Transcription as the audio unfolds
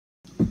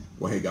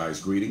Well, hey guys,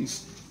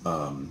 greetings.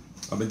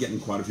 I've been getting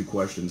quite a few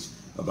questions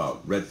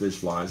about redfish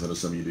flies. I know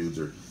some of you dudes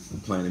are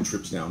planning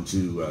trips down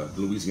to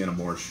the Louisiana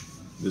Marsh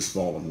this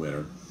fall and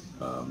winter,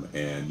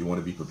 and you want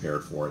to be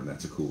prepared for it, and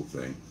that's a cool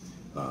thing.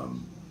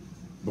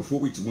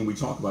 When we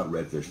talk about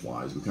redfish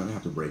flies, we kind of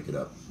have to break it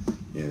up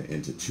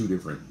into two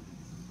different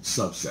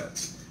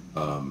subsets.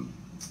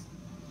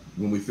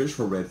 When we fish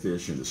for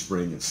redfish in the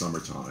spring and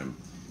summertime,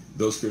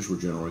 those fish we're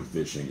generally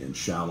fishing in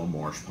shallow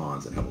marsh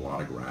ponds that have a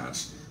lot of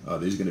grass.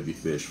 These are going to be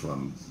fish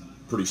from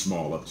pretty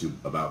small up to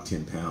about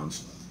 10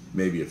 pounds,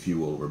 maybe a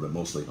few over, but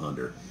mostly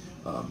under.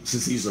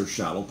 Since these are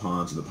shallow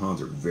ponds and the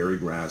ponds are very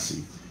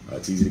grassy,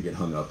 it's easy to get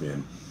hung up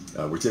in.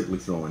 We're typically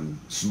throwing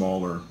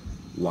smaller,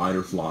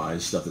 lighter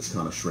flies, stuff that's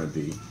kind of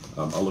shrimpy.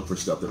 I'll look for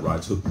stuff that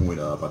rides hook point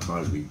up. I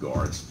tie weed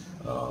guards.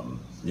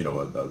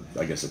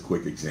 I guess a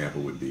quick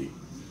example would be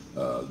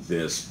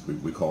this.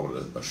 We call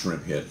it a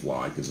shrimp head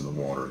fly because in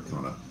the water it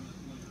kind of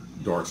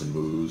darts and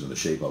moves, and the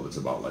shape of it's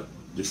about like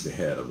just the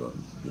head of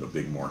a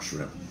big marsh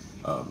shrimp.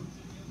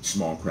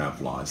 Small crab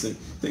flies,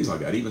 things like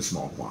that, even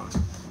small quans.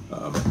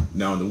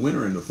 Now in the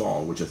winter and the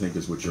fall, which I think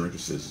is what you're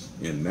interested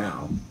in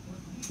now,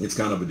 it's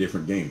kind of a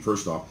different game.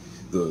 First off,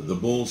 the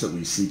bulls that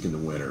we seek in the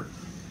winter,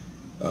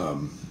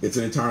 it's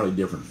an entirely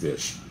different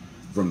fish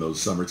from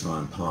those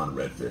summertime pond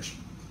redfish.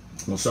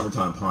 Well,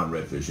 summertime pond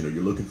redfish,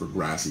 you're looking for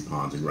grassy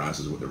ponds, and grass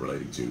is what they're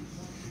relating to.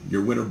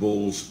 Your winter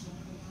bulls,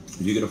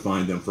 you're going to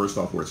find them first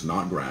off where it's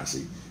not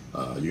grassy.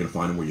 You're going to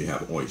find them where you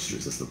have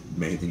oysters. That's the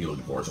main thing you're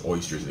looking for, is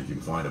oysters. And if you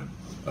can find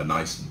a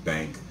nice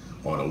bank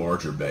on a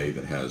larger bay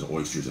that has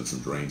oysters and some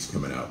drains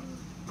coming out,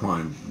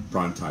 prime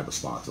type of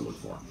spot to look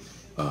for.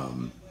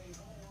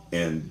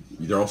 And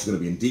they're also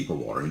going to be in deeper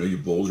water. Your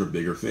bulls are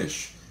bigger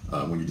fish.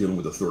 When you're dealing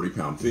with a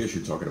 30-pound fish,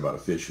 you're talking about a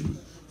fish who,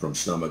 from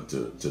stomach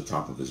to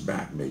top of his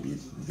back, maybe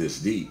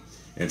this deep.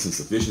 And since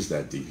the fish is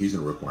that deep, he's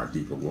going to require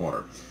deeper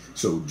water.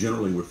 So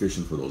generally we're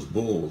fishing for those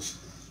bulls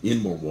in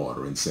more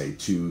water, in say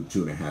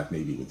 2.5,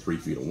 maybe even 3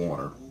 feet of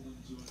water.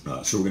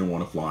 So we're going to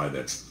want a fly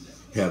that's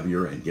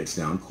heavier and gets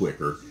down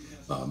quicker.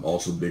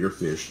 Also bigger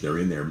fish. They're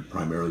in there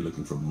primarily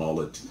looking for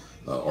mullet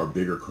or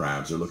bigger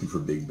crabs. They're looking for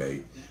big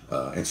bait.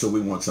 And so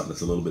we want something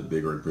that's a little bit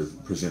bigger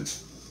and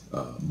presents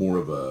more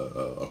of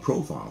a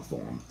profile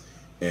for them.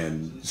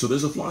 And so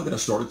there's a fly that I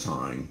started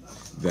tying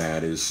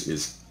that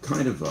is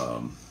kind of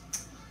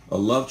a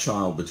love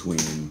child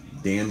between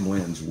Dan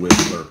Blanton's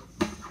Whistler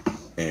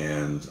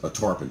and a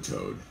tarpon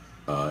toad.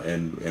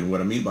 And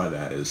what I mean by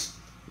that is,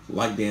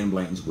 like Dan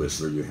Blanton's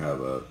Whistler, you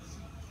have a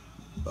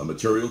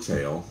material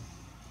tail,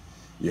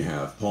 you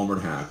have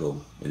palmered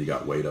hackle, and you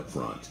got weight up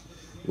front.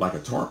 Like a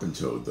tarpon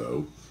toad,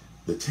 though,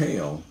 the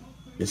tail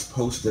is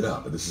posted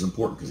up, and this is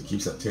important because it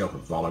keeps that tail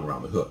from falling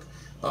around the hook.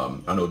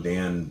 I know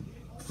Dan,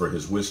 for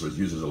his whistlers,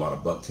 uses a lot of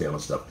bucktail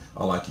and stuff.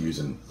 I like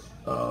using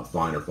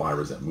finer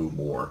fibers that move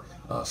more,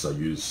 so I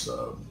use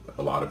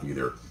a lot of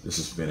either, this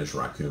is Finnish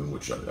raccoon,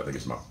 which I think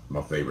is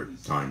my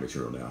favorite tying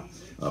material now,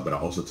 but I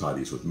also tie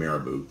these with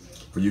marabou.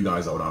 For you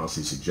guys, I would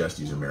honestly suggest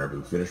using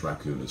marabou. Finnish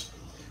raccoon is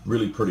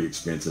really pretty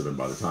expensive, and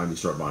by the time you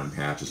start buying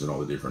patches and all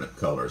the different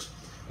colors,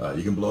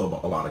 you can blow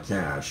a lot of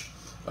cash.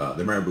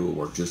 The marabou will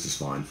work just as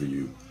fine for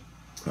you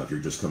if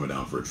you're just coming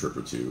down for a trip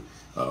or two.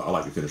 I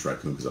like the Finnish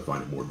raccoon because I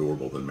find it more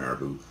durable than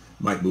marabou.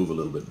 Might move a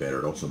little bit better.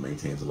 It also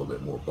maintains a little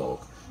bit more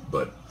bulk.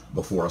 But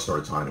before I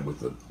started tying them with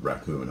the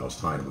raccoon, I was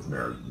tying them with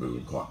marabou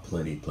and caught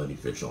plenty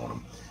fish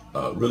on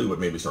them. Really what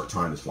made me start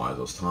tying this fly is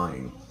I was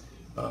tying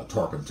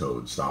tarpon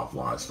toad style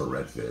flies for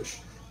redfish.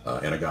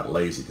 And I got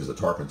lazy because the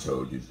tarpon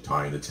toad, you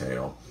tie in the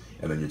tail,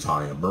 and then you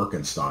tie a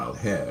merkin style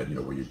head,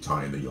 where you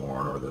tie in the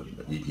yarn or the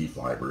EP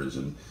fibers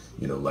and,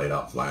 lay it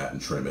out flat and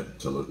trim it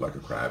to look like a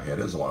crab head.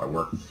 It was a lot of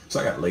work.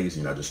 So I got lazy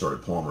and I just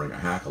started palmering a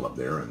hackle up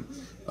there, and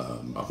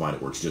I find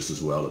it works just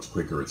as well. It's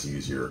quicker, it's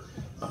easier,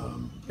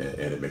 and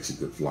it makes a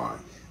good fly.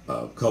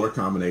 Color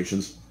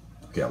combinations.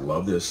 Okay, I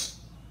love this.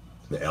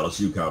 The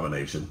LSU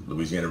combination,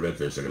 Louisiana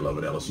redfish. I love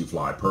an LSU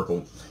fly,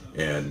 purple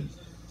and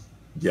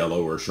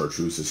yellow or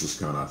chartreuse. This is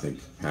kind of, I think,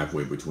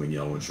 halfway between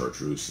yellow and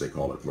chartreuse. They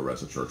call it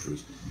fluorescent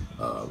chartreuse,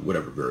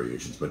 whatever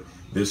variations. But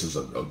this is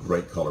a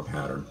great color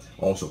pattern.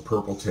 Also,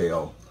 purple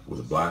tail with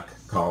a black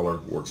collar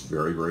works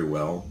very, very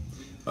well.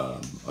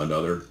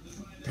 Another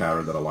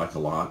pattern that I like a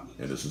lot,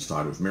 and this is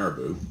tied with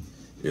marabou,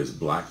 is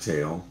black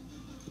tail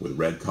with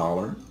red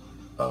collar.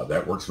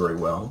 That works very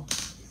well.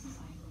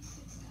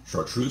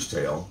 Chartreuse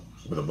tail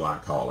with a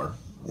black collar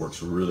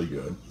works really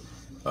good.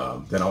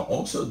 Then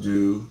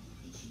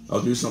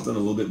I'll do something a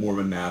little bit more of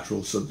a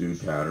natural,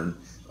 subdued pattern.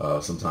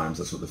 Sometimes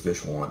that's what the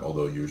fish want,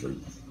 although usually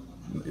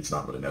it's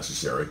not really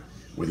necessary,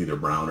 with either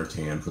brown or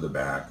tan for the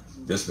back.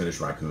 This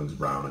Finnish raccoon's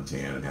brown and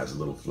tan and has a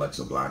little flecks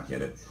of black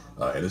in it.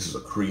 And this is a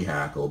Cree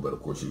hackle, but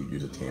of course you could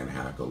use a tan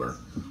hackle or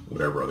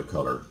whatever other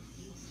color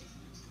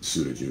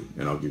suited you.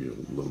 And I'll give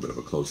you a little bit of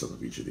a close-up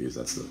of each of these.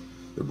 That's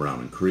the brown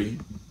and Cree.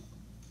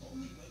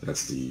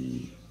 That's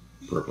the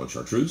purple and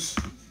chartreuse.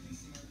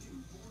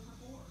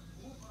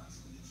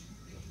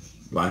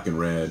 Black and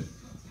red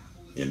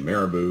in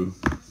marabou.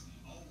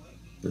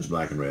 There's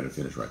black and red and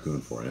Finnish raccoon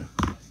for you.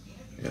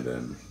 And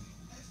then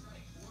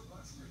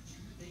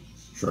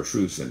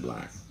chartreuse in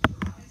black.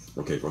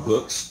 Okay, for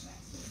hooks,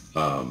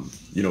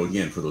 you know,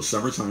 again, for those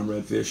summertime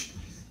redfish,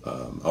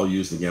 I'll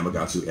use the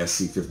Gamakatsu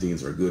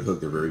SC15s. They're a good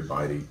hook. They're very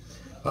bitey.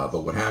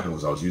 But what happened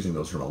was I was using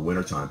those for my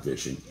wintertime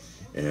fishing,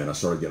 and I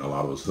started getting a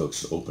lot of those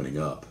hooks opening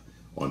up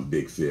on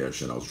big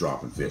fish, and I was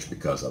dropping fish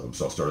because of them.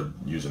 So I started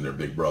using their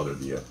big brother,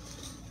 the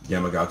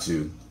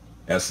Gamakatsu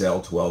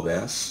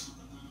SL12S.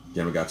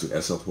 Gamakatsu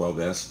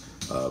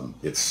SL12S.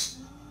 It's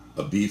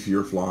a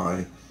beefier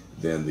fly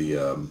than the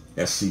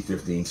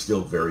SC15,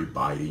 still very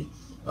bitey.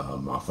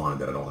 I find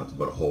that I don't have to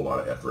put a whole lot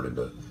of effort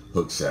into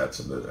hook sets,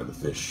 and the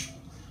fish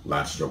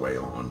latch their way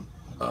on.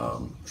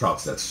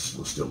 Trout sets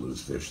will still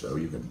lose fish, though.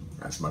 You can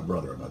ask my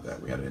brother about that.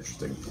 We had an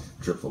interesting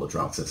trip full of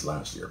trout sets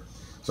last year.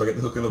 So I get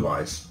the hook and the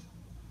vise.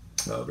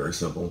 Very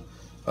simple.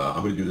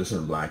 I'm going to do this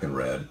in black and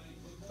red.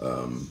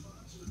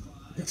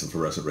 Get some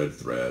fluorescent red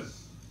thread.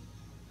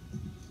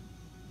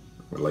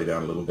 We'll lay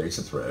down a little base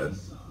of thread.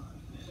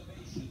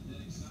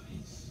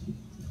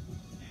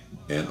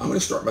 And I'm going to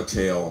start my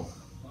tail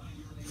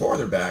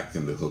farther back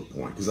than the hook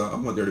point, because I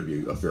want there to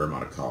be a fair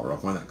amount of collar. I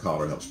find that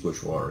collar helps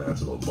push water, it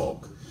adds a little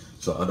bulk.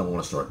 So I don't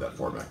want to start that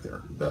far back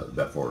there,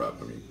 that far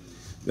up, I mean.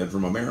 Then for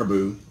my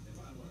marabou,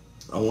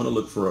 I want to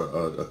look for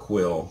a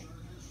quill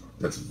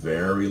that's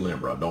very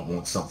limber. I don't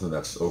want something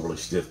that's overly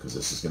stiff, because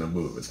this is going to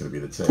move. It's going to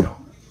be the tail.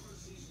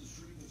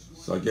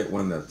 So I get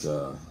one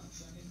that,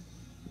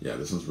 yeah,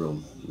 this one's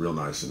real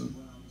nice and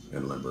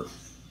limber.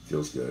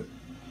 Feels good.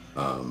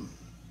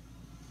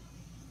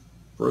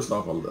 First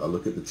off, I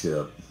look at the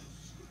tip.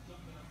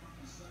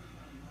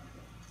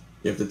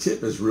 If the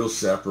tip is real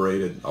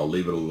separated, I'll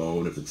leave it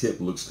alone. If the tip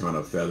looks kind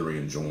of feathery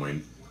and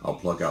joined, I'll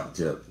pluck out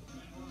the tip.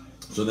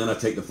 So then I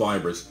take the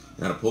fibers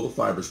and I pull the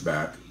fibers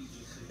back,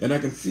 and I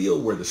can feel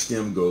where the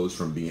stem goes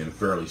from being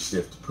fairly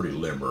stiff to pretty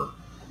limber.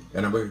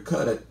 And I'm going to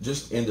cut it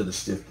just into the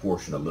stiff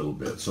portion a little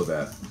bit, so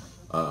that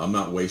I'm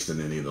not wasting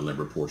any of the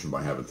limber portion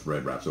by having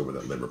thread wraps over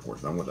that limber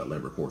portion. I want that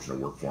limber portion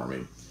to work for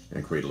me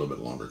and create a little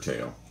bit longer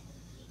tail.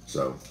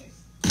 So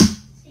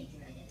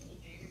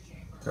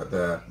cut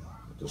that,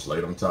 just lay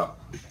it on top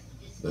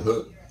the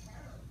hook,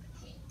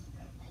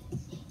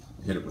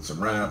 hit it with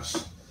some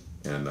wraps,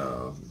 and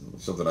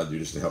something I do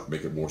just to help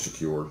make it more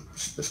secure,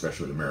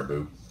 especially the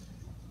marabou.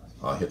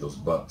 I'll hit those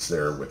butts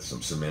there with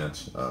some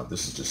cement.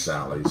 This is just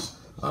Sally's.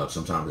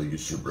 Sometimes I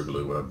use super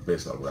glue, but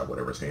basically I'll grab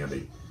whatever's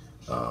handy.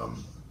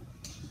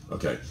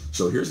 Okay,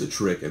 so here's the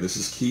trick, and this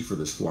is key for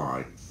this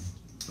fly.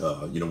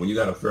 You know, when you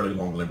got a fairly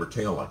long limber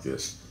tail like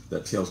this,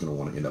 that tail's going to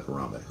want to end up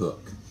around that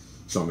hook.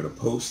 So I'm going to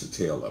post the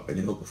tail up, and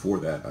you know, before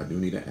that, I do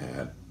need to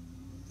add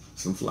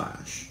some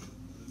flash.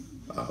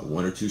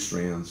 1 or 2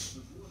 strands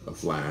of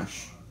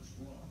flash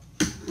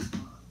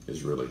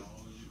is really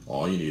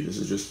all you need. This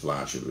is just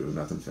flash,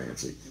 nothing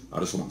fancy. I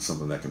just want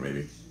something that can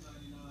maybe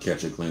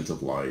catch a glint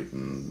of light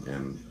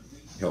and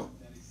help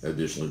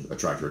additionally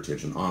attract your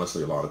attention.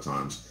 Honestly, a lot of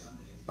times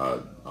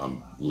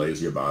I'm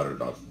lazy about it.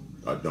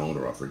 I don't,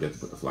 or I forget to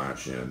put the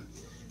flash in,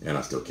 and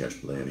I still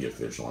catch plenty of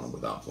fish on them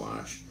without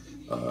flash.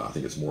 I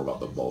think it's more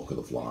about the bulk of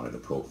the fly and the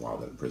profile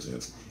that it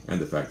presents, and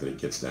the fact that it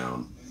gets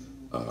down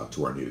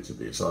to where I need it to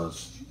be. So I'll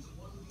just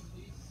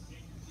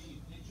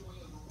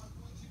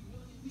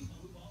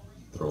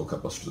throw a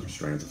couple of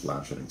strands of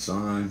flash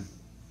inside.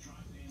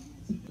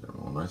 Get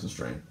them all nice and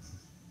straight.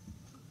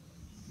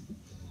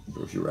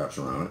 Do a few wraps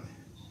around it.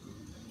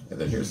 And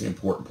then here's the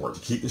important part.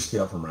 To keep this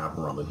tail from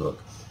wrapping around the hook,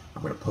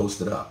 I'm going to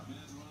post it up.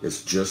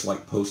 It's just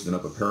like posting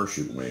up a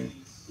parachute wing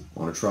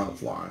on a trout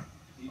fly.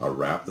 I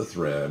wrap the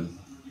thread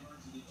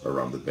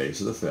around the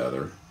base of the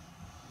feather,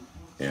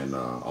 and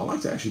I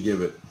like to actually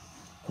give it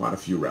quite a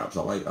few wraps.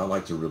 I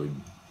like to really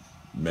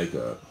make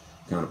a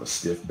kind of a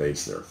stiff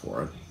base there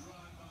for it.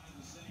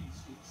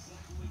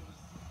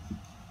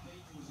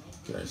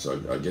 Okay,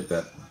 so I get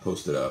that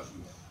posted up,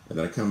 and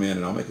then I come in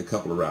and I'll make a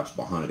couple of wraps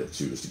behind it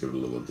too, just to give it a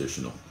little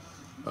additional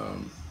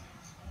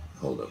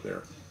hold up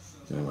there.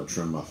 Okay, I'm going to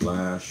trim my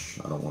flash.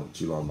 I don't want it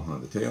too long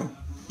behind the tail.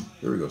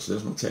 There we go. So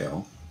there's my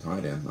tail,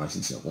 tied in, nice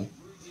and simple.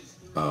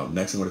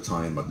 Next, I'm going to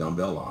tie in my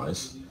dumbbell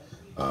eyes.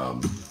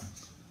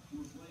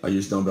 I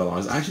use dumbbell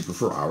eyes. I actually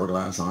prefer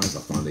hourglass eyes.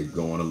 I find they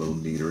go on a little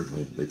neater.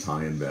 They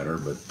tie in better,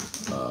 but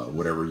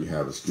whatever you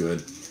have is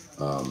good.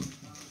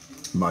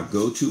 My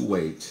go-to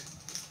weight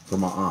for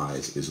my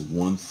eyes is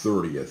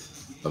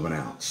 1/30th of an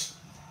ounce.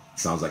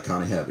 Sounds like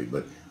kind of heavy,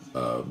 but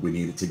we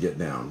need it to get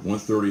down.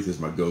 1/30th is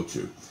my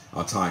go-to.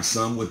 I'll tie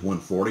some with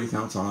 1/40th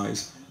ounce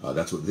eyes.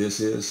 That's what this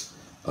is.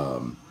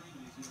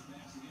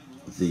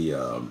 The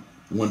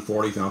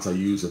 1/40th ounce I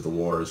use if the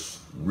water is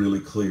really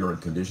clear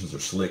and conditions are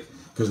slick,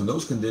 because in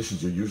those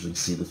conditions you usually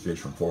see the fish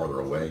from farther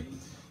away.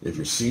 If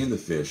you're seeing the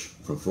fish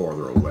from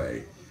farther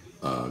away,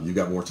 you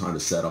got more time to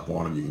set up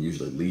on them. You can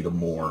usually lead them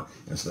more,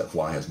 and so that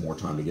fly has more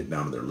time to get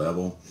down to their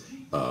level.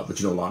 But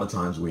you know, a lot of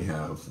times we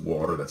have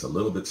water that's a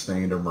little bit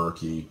stained or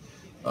murky,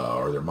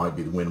 or there might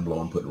be the wind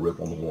blowing, putting a rip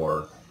on the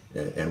water.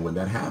 And when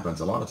that happens,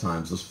 a lot of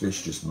times those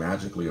fish just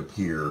magically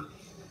appear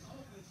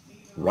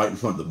right in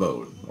front of the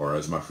boat, or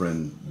as my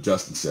friend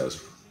Justin says,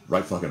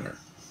 right fucking there.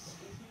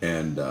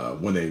 And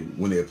when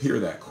they appear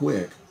that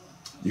quick,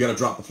 you got to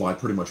drop the fly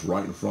pretty much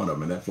right in front of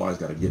them, and that fly's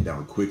got to get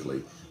down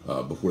quickly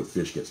before the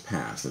fish gets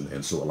past,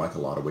 and so I like a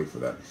lot of weight for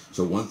that.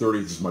 So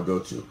 1/30 is my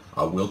go-to.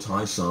 I will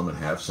tie some and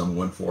have some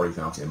 1/40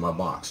 ounce in my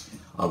box.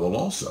 I will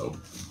also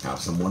have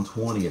some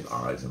 1/20th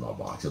eyes in my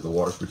box if the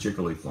water's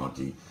particularly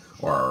funky,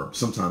 or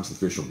sometimes the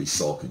fish will be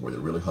sulking where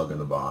they're really hugging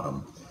the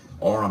bottom,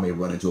 or I may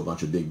run into a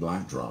bunch of big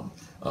black drum.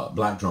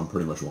 Black drum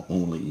pretty much will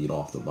only eat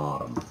off the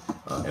bottom,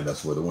 and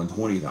that's where the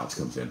 1/20th ounce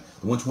comes in.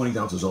 The 1/20th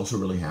ounce is also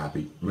really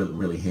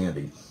really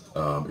handy.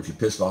 If you're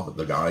pissed off at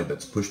the guy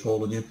that's push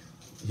poling you,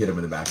 hit him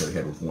in the back of the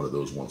head with one of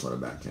those once on a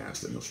back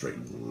cast, and he'll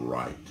straighten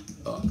right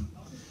up.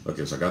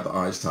 Okay, so I got the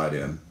eyes tied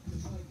in.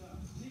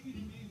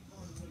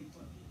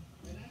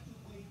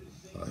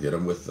 Hit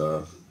them with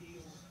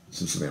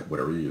some cement,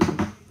 whatever you're using.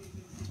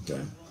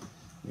 Okay.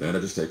 Then I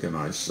just take a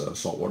nice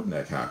saltwater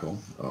neck hackle.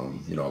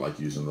 You know, I like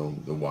using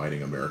the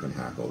Whiting American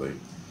hackle.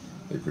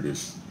 They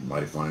produce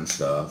mighty fine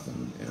stuff,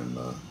 and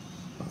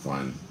I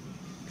find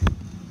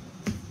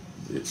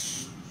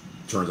it's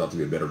turns out to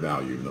be a better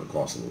value, even though it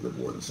costs a little bit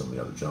more than some of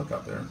the other junk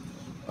out there.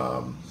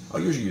 I'll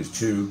usually use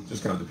 2.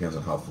 Just kind of depends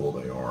on how full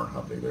they are, how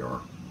big they are.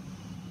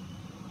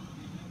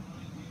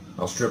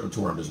 I'll strip it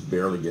to where I'm just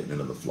barely getting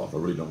into the fluff. I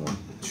really don't want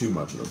too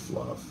much of the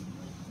fluff.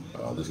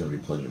 There's going to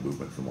be plenty of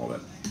movement from all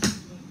that,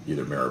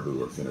 either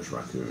marabou or finished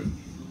raccoon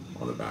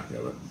on the back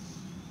of it.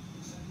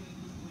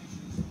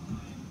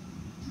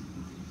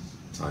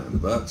 Tie in the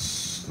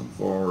butts, come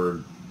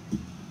forward.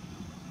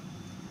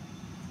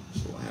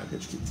 Just a little half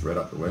hitch, keep the thread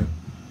out the way.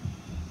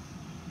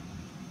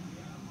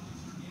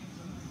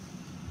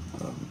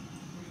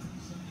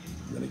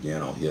 Then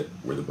again, I'll hit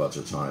where the butts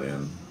are tied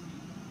in.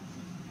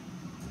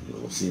 A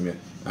little cement.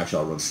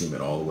 Actually, I'll run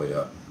cement all the way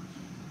up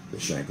the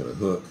shank of the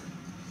hook.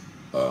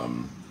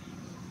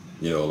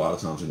 You know, a lot of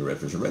times in the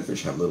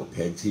redfish have little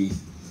peg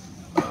teeth.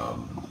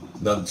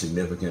 Nothing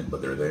significant,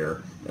 but they're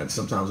there. And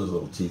sometimes those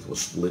little teeth will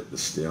split the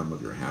stem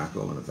of your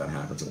hackle, and if that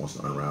happens, it wants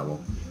to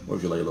unravel. Or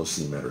if you lay a little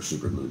cement or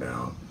super glue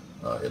down,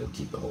 it'll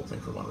keep the whole thing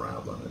from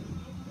unraveling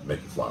and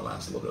make the fly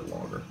last a little bit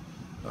longer.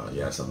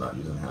 Yes, I'm not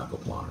using hackle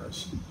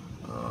pliers.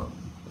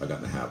 I got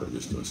in the habit of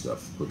just doing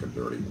stuff quick and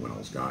dirty when I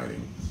was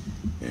guiding,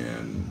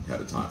 and had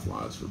to tie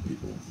flies for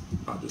people,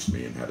 not just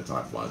me, and had to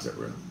tie flies that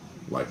were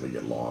likely to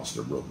get lost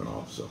or broken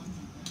off. So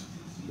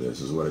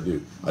this is what I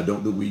do. I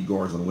don't do weed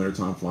guards on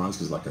wintertime flies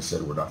because, like I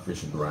said, we're not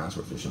fishing grass,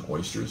 we're fishing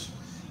oysters.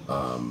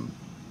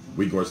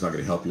 Weed guard's not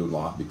going to help you a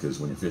lot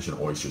because when you're fishing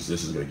oysters,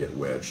 this is going to get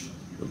wedged.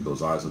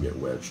 Those eyes will get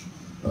wedged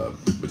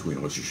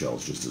between oyster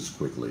shells just as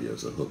quickly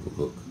as a hook will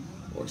hook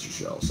oyster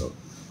shell. So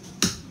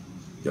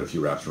get a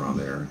few wraps around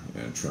there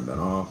and trim that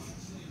off.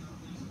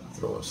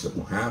 Throw a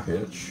simple half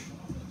hitch.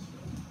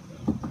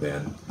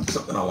 Then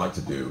something I like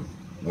to do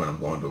when I'm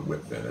going to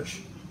whip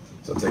finish.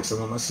 So I take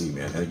some of my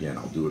cement, and again,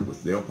 I'll do it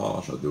with nail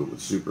polish, I'll do it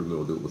with super glue,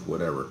 I'll do it with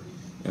whatever.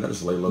 And I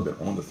just lay a little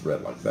bit on the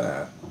thread like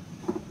that,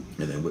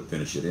 and then whip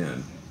finish it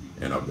in,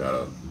 and I've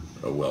got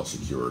a well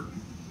secured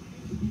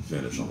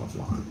finish on my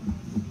fly.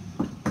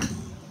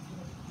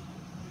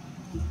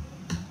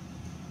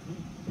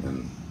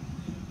 And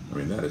I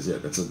mean, that is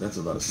it. That's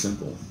about as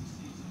simple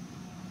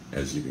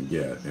as you can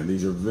get. And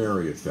these are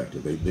very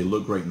effective. They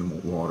look great in the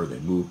water. They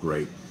move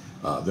great.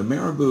 The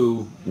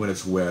marabou, when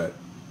it's wet,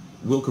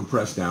 will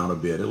compress down a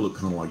bit. It'll look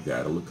kind of like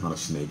that. It'll look kind of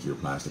snaky or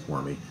plastic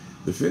wormy.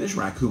 The finished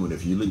raccoon,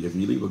 if you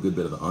leave a good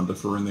bit of the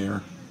underfur in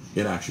there,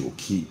 it actually will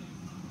keep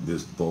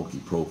this bulky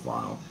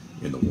profile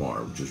in the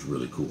water, which is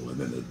really cool. And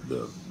then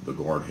the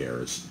guard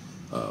hairs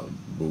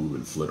move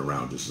and flit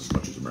around just as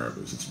much as the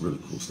marabou's. It's really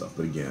cool stuff.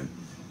 But again,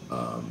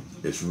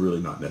 it's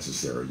really not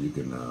necessary. You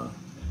can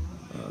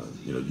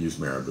you know, use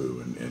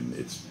marabou, and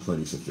it's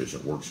plenty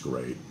sufficient. Works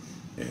great,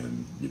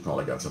 and you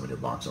probably got some in your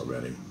box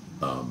already.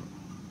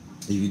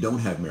 If you don't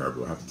have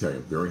marabou, I have to tell you,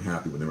 I'm very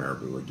happy with the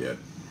marabou I get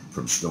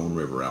from Stone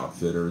River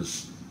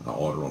Outfitters. I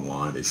order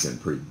online. They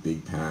send pretty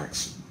big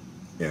packs,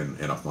 and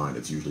I find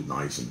it's usually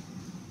nice and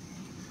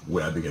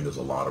webbing, and there's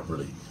a lot of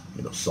really,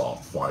 you know,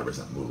 soft fibers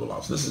that move a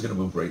lot. So this is going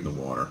to move great in the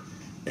water,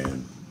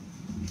 and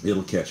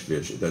it'll catch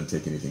fish. It doesn't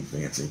take anything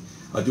fancy.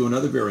 I do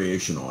another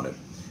variation on it.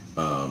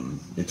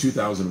 In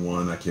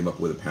 2001, I came up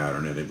with a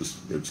pattern, and it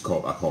was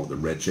called, I called it the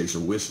Red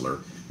Chaser Whistler.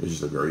 It was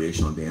just a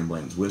variation on Dan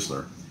Blanton's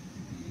Whistler,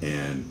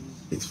 and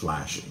it's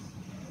flashy.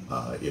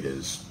 It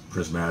is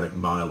prismatic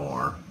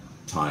mylar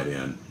tied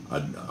in.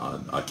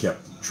 I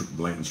kept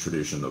Blanton's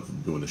tradition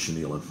of doing the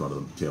chenille in front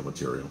of the tail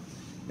material,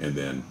 and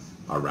then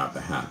I wrapped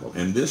the hackle.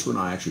 And this one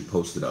I actually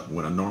posted up.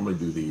 When I normally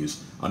do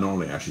these, I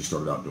normally actually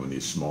started out doing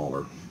these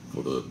smaller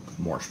for the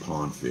marsh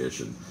pond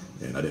fish, and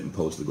I didn't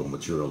post the gold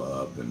material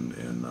up,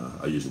 and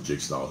I use a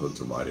jigsaw hook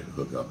to ride it and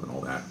hook up and all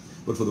that.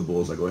 But for the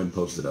bulls, I go ahead and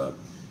post it up.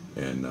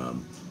 And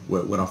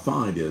what I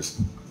find is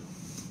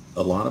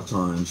a lot of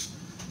times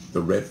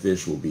the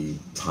redfish will be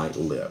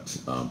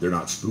tight-lipped. They're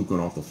not spooking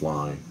off the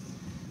fly.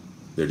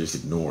 They're just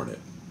ignoring it.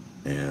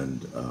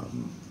 And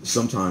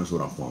sometimes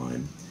what I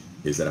find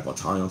is that if I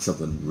tie on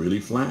something really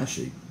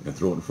flashy and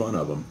throw it in front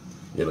of them,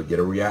 it'll get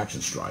a reaction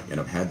strike. And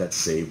I've had that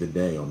save the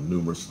day on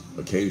numerous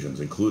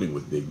occasions, including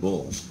with big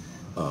bulls.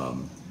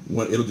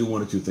 it'll do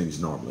one or two things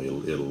normally.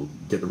 It'll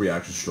get the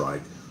reaction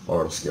strike,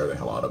 or it'll scare the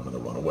hell out of them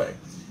and they'll run away.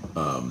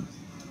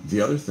 The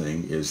other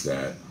thing is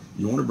that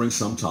you want to bring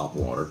some top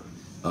water.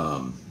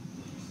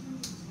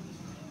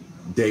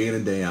 Day in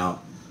and day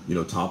out,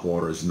 top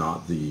water is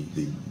not the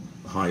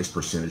highest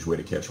percentage way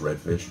to catch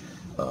redfish,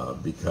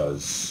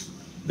 because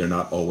they're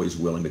not always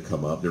willing to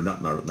come up. They're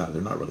not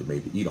really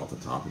made to eat off the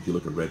top. If you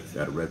look at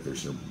a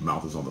redfish, their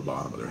mouth is on the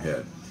bottom of their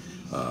head,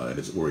 and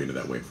it's oriented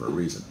that way for a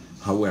reason.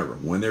 However,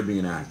 when they're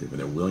being active and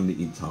they're willing to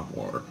eat top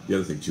water, the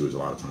other thing too is a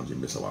lot of times you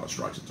miss a lot of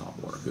strikes at top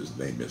water because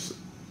they miss it.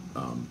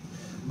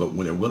 But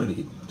when they're willing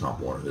to eat top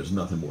water, there's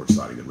nothing more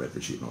exciting than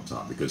redfish eating on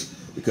top, because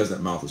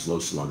that mouth is low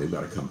slung, they've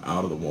got to come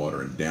out of the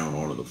water and down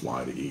onto the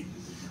fly to eat.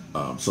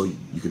 So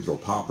you can throw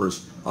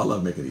poppers. I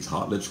love making these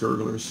hot lips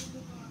gurglers.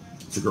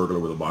 It's a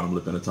gurgler with a bottom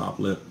lip and a top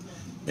lip,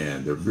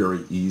 and they're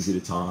very easy to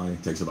tie.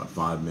 It takes about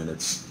 5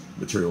 minutes.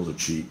 Materials are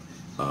cheap.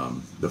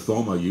 The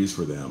foam I use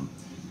for them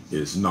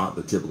is not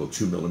the typical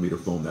 2mm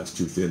foam. That's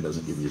too thin,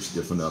 doesn't give you a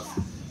stiff enough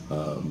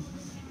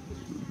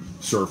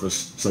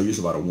surface. So I use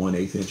about a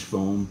 1/8 inch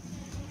foam,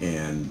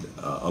 and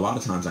a lot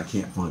of times I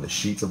can't find the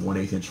sheets of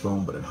 1/8 inch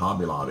foam, but at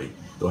Hobby Lobby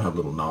they'll have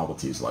little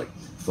novelties like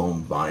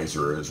foam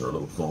visors or a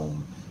little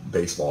foam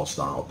baseball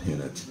style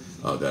pennant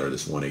that are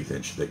this 1/8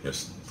 inch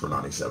thickness for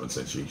 97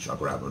 cents each. I'll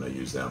grab them and I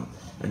use them,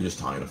 and just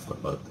tie in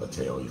a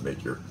tail. You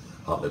make your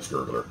hot lips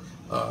gurgler.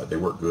 They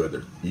work good.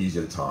 They're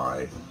easy to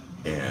tie,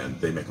 and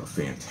they make a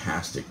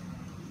fantastic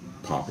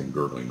popping,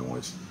 gurgling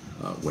noise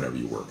whenever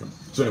you work them.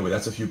 So anyway,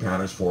 that's a few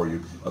patterns for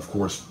you. Of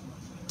course,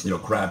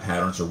 crab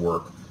patterns will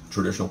work.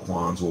 Traditional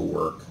quans will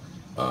work.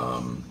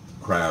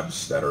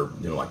 Crabs that are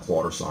like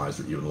quarter size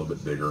or even a little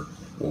bit bigger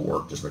will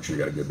work. Just make sure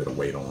you got a good bit of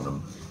weight on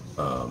them.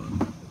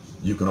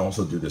 You can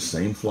also do the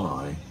same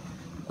fly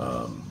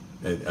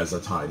as I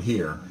tied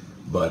here,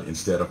 but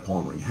instead of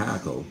palmering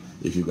hackle,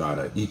 if you got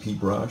an EP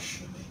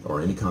brush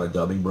or any kind of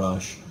dubbing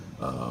brush,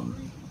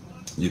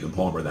 you can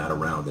palmer that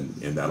around,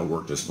 and that'll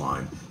work just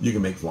fine. You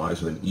can make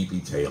flies with an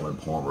EP tail and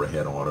palmer a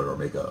head on it, or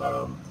make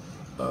a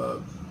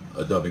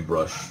dubbing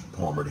brush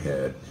palmered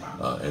head,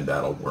 and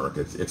that'll work.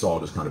 It's all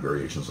just kind of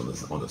variations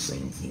on the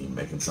same theme,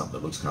 making something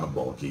that looks kind of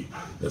bulky,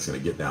 that's going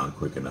to get down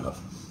quick enough,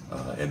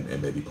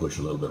 and maybe push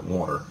a little bit of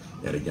water.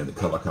 And again, the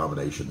color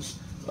combinations,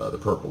 the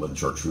purple and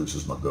chartreuse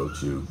is my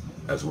go-to,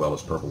 as well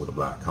as purple with a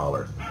black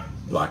collar,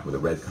 black with a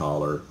red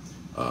collar.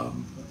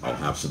 I'll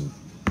have some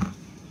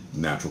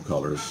natural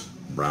colors,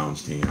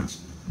 browns, tans,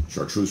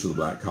 chartreuse with a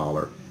black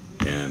collar,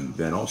 and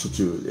then also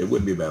too, it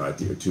wouldn't be a bad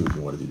idea too if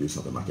you wanted to do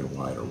something like in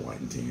white or white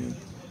and tan.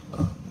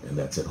 And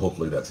that's it.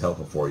 Hopefully that's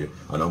helpful for you.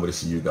 I know I'm going to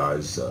see you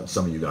guys,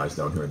 some of you guys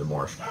down here in the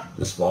marsh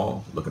this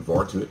fall. Looking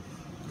forward to it.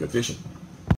 Good fishing.